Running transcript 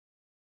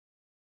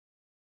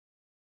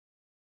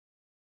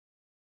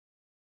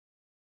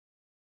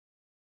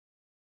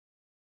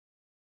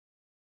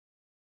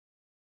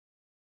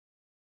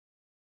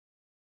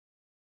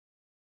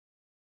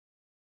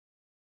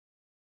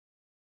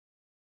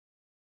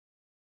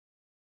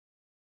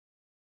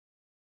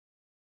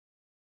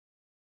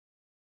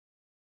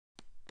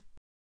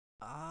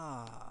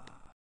Ah.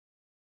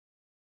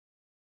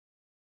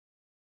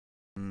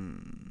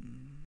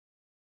 Hmm.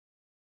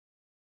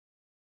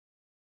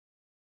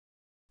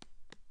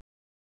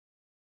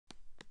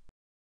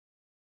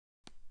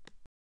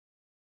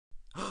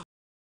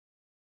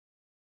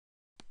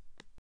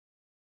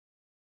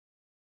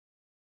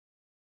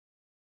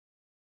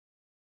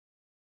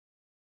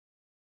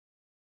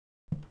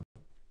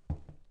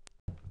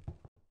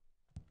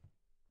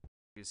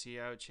 Is he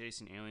out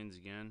chasing aliens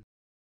again?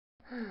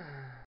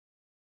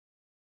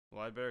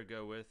 Well, I better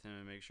go with him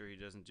and make sure he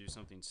doesn't do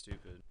something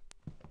stupid.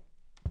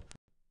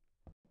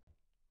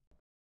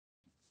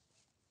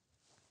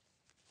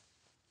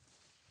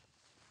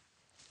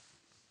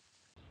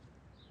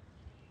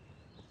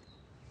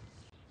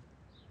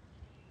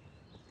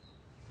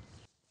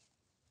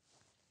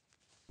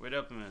 Wait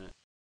up a minute.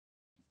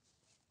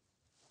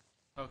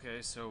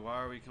 Okay, so why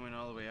are we coming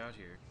all the way out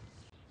here?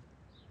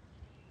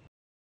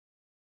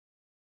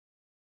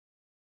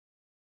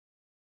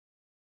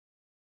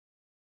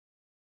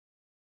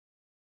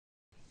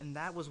 And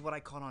that was what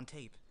I caught on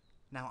tape.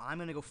 Now I'm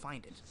gonna go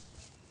find it.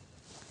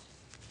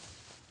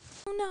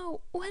 Oh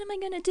no, what am I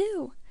gonna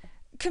do?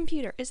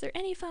 Computer, is there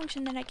any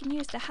function that I can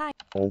use to hide?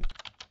 Oh.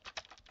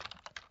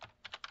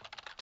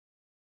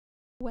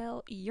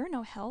 Well, you're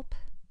no help.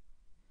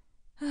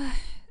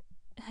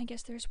 I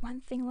guess there's one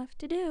thing left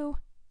to do.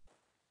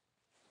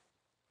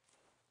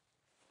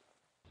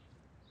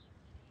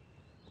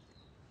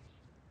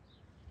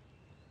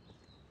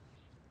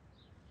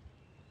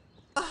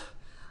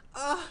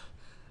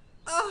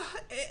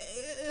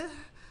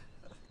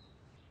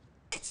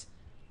 It's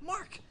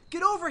Mark,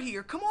 get over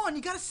here. Come on,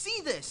 you gotta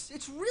see this.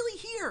 It's really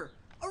here.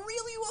 A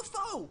real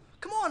UFO.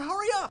 Come on,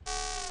 hurry up.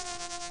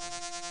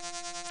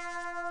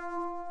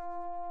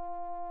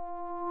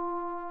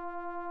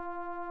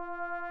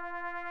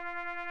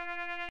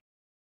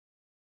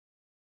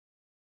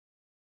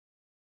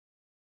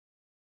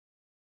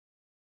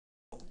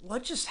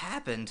 What just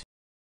happened?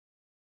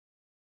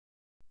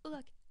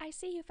 Look, I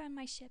see you found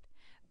my ship,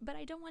 but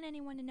I don't want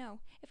anyone to know.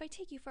 If I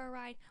take you for a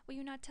ride, will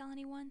you not tell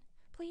anyone?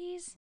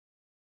 Please?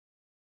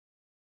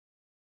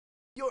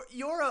 You're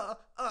I'll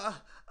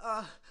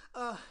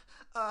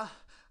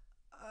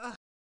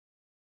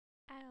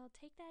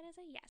take that as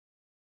a yes.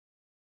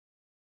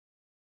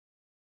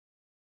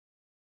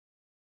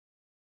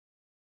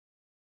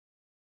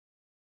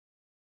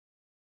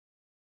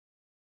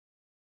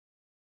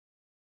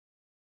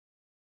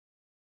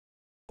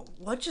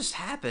 What just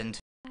happened?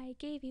 I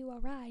gave you a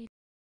ride.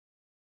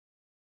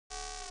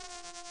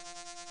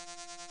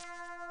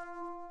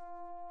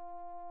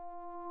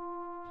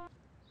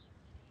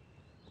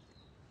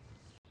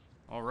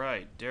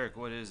 Alright, Derek,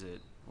 what is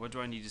it? What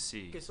do I need to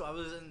see? Okay, so I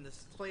was in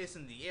this place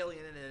in the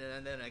alien,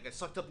 and then I got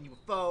sucked up in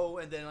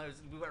UFO, and then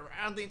we went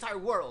around the entire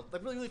world,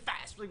 like really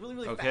fast, like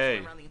really fast. Okay,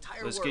 Went around the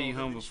entire let's world, get you and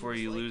home then she before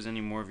was, you like, lose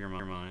any more of your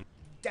mind.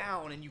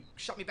 down, and you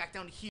shot me back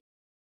down to here.